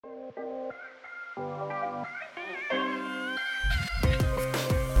What's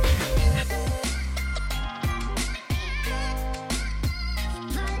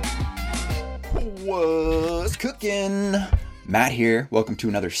cooking? Matt here. Welcome to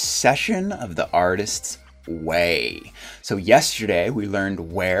another session of The Artist's Way. So yesterday we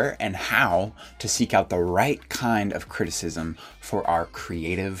learned where and how to seek out the right kind of criticism for our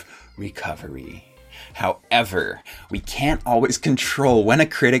creative recovery. However, we can't always control when a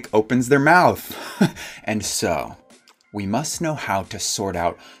critic opens their mouth. And so we must know how to sort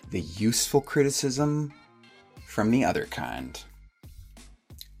out the useful criticism from the other kind.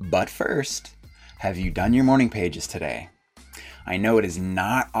 But first, have you done your morning pages today? I know it is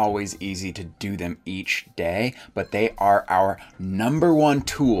not always easy to do them each day, but they are our number one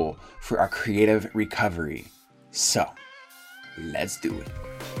tool for our creative recovery. So, let's do it.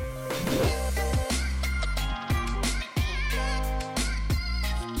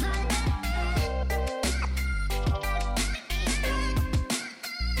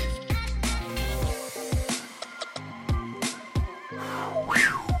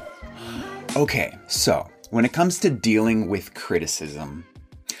 Okay, so when it comes to dealing with criticism,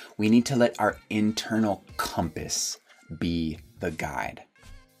 we need to let our internal compass be the guide.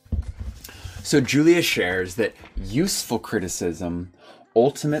 So Julia shares that useful criticism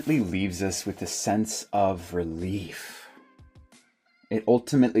ultimately leaves us with a sense of relief. It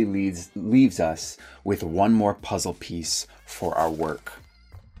ultimately leaves us with one more puzzle piece for our work.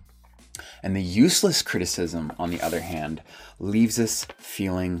 And the useless criticism, on the other hand, leaves us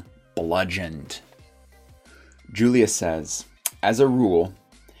feeling bludgeoned. Julia says, as a rule,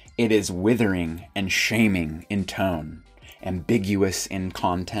 it is withering and shaming in tone, ambiguous in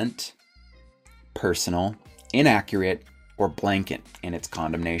content, personal, inaccurate, or blanket in its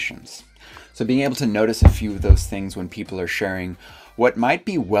condemnations. So being able to notice a few of those things when people are sharing what might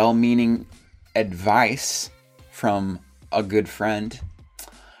be well-meaning advice from a good friend,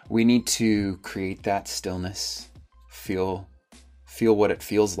 we need to create that stillness, feel what it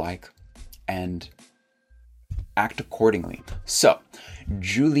feels like, and act accordingly. So,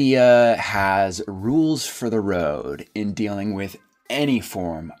 Julia has rules for the road in dealing with any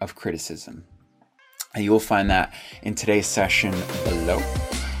form of criticism. And you will find that in today's session below,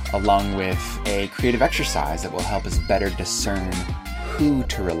 along with a creative exercise that will help us better discern who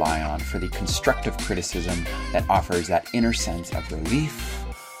to rely on for the constructive criticism that offers that inner sense of relief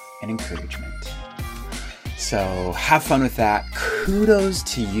and encouragement. So have fun with that. Kudos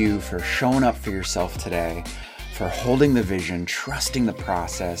to you for showing up for yourself today, for holding the vision, trusting the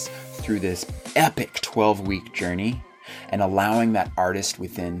process through this epic 12-week journey, and allowing that artist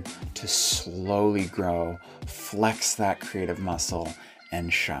within to slowly grow, flex that creative muscle,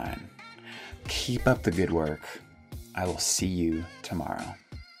 and shine. Keep up the good work. I will see you tomorrow.